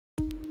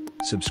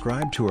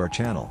Subscribe to our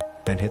channel,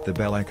 and hit the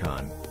bell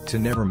icon, to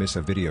never miss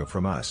a video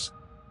from us.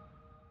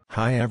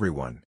 Hi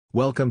everyone,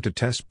 welcome to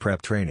Test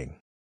Prep Training.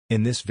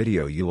 In this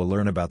video you will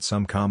learn about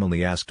some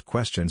commonly asked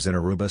questions in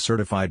Aruba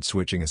Certified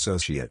Switching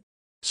Associate.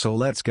 So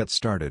let's get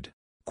started.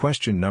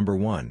 Question number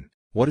 1,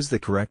 what is the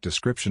correct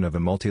description of a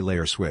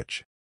multi-layer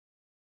switch?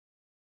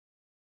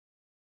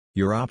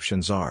 Your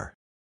options are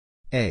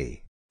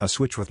A. A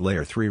switch with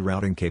layer 3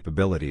 routing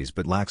capabilities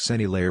but lacks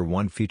any layer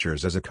 1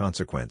 features as a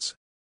consequence.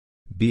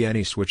 B.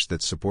 Any switch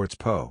that supports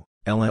PoE,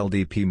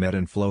 LLDP MED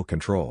and flow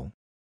control.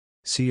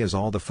 C. Has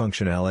all the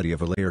functionality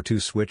of a layer 2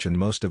 switch and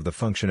most of the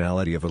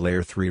functionality of a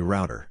layer 3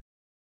 router.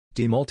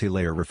 D.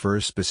 Multi-layer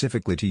refers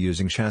specifically to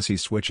using chassis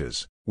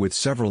switches, with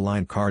several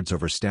line cards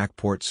over stack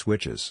port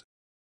switches.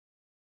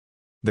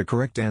 The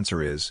correct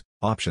answer is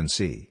option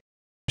C.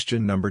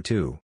 Question number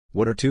 2,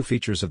 what are two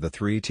features of the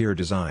 3-tier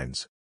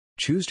designs?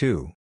 Choose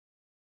 2.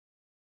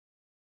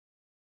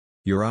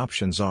 Your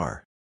options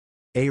are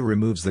A.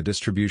 Removes the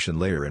distribution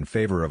layer in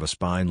favor of a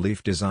spine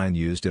leaf design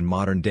used in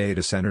modern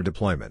data center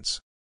deployments.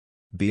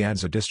 B.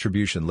 Adds a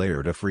distribution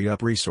layer to free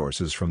up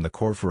resources from the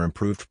core for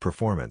improved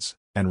performance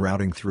and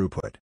routing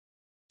throughput.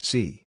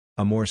 C.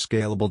 A more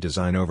scalable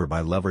design over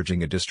by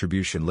leveraging a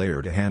distribution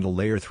layer to handle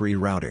layer 3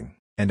 routing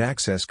and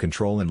access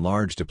control in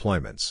large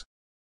deployments.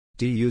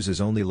 D. Uses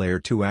only layer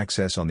 2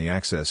 access on the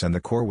access and the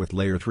core with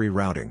layer 3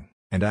 routing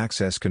and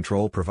access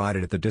control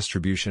provided at the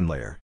distribution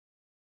layer.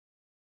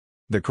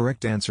 The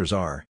correct answers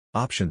are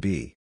option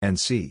B and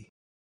C.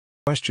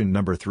 Question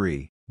number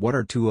 3, what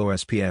are two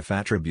OSPF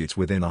attributes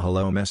within a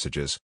hello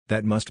messages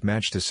that must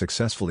match to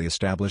successfully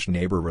establish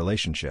neighbor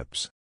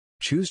relationships?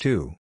 Choose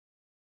 2.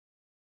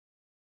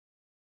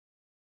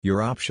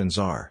 Your options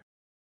are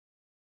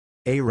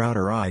A.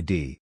 Router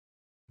ID,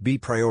 B.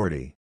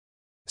 Priority,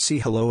 C.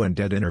 Hello and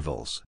dead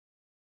intervals,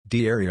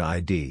 D. Area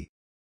ID.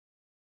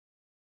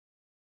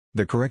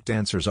 The correct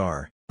answers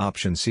are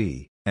option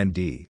C and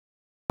D.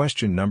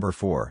 Question number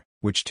 4,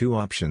 which two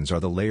options are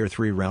the layer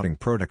 3 routing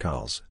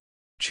protocols?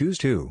 Choose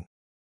 2.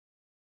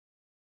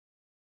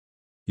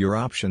 Your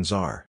options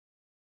are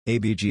A.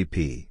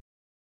 BGP,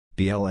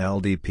 B.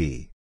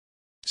 LLDP,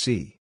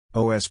 C.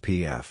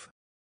 OSPF,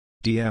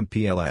 D.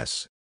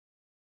 MPLS.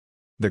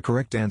 The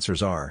correct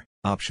answers are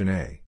option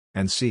A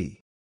and C.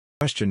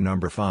 Question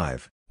number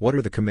 5, what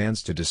are the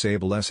commands to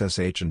disable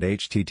SSH and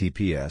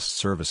HTTPS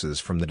services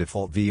from the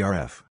default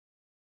VRF?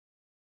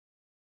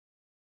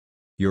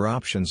 Your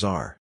options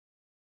are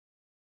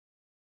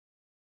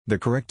The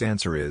correct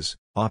answer is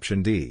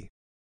option D.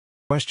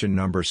 Question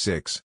number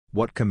 6,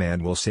 what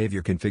command will save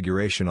your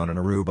configuration on an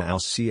Aruba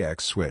ALS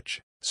CX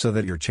switch, so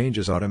that your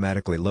changes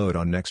automatically load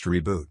on next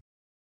reboot?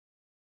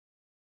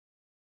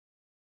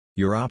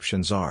 Your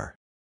options are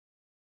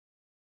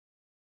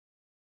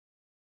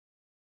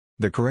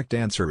The correct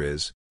answer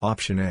is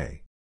option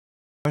A.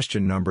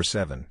 Question number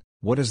 7,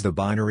 what is the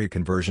binary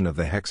conversion of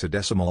the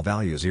hexadecimal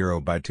value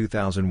 0 by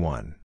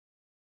 2001?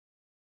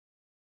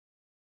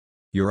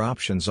 Your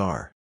options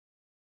are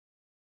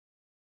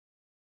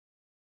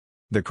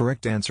The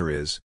correct answer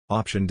is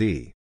option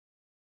D.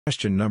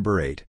 Question number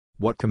 8,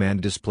 what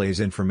command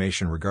displays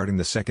information regarding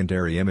the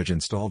secondary image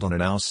installed on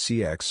an ALS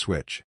CX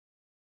switch?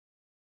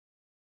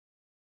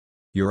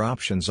 Your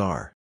options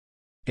are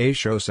A.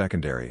 Show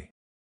secondary,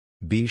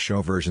 B.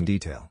 Show version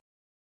detail,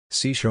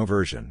 C. Show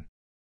version,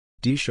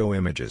 D. Show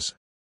images.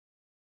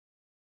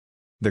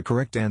 The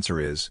correct answer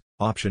is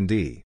option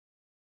D.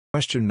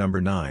 Question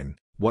number 9,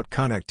 what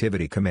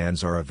connectivity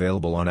commands are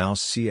available on ALS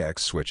CX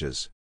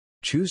switches?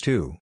 Choose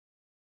 2.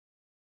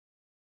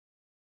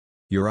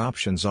 Your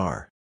options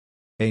are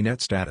A.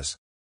 Net status,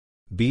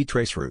 B.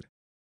 Traceroute,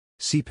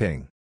 C.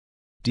 Ping,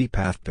 D.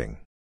 Path ping.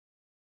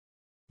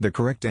 The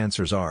correct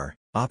answers are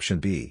option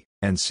B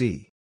and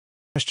C.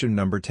 Question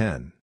number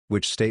 10,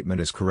 which statement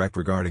is correct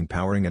regarding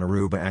powering an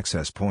Aruba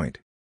access point?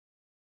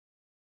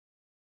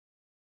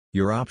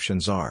 Your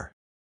options are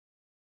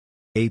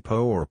A.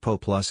 PoE or PoE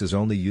Plus is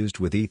only used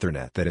with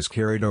Ethernet that is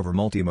carried over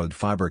multimode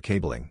fiber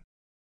cabling.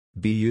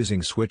 B.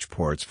 Using switch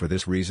ports for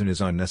this reason is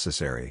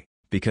unnecessary,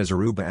 because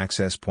Aruba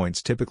access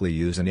points typically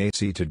use an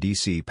AC to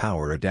DC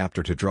power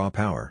adapter to draw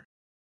power.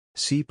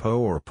 C.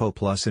 PoE or PoE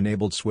Plus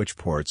enabled switch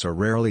ports are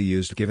rarely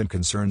used given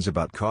concerns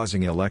about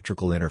causing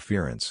electrical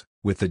interference,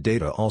 with the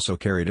data also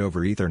carried over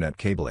Ethernet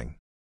cabling.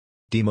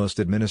 D. Most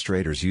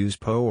administrators use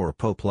PoE or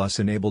PoE Plus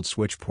enabled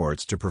switch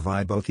ports to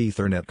provide both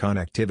Ethernet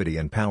connectivity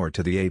and power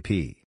to the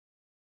AP.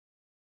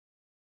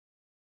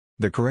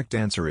 The correct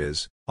answer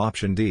is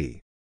option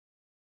D.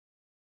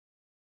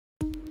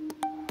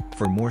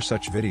 For more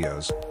such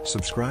videos,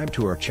 subscribe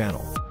to our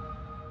channel.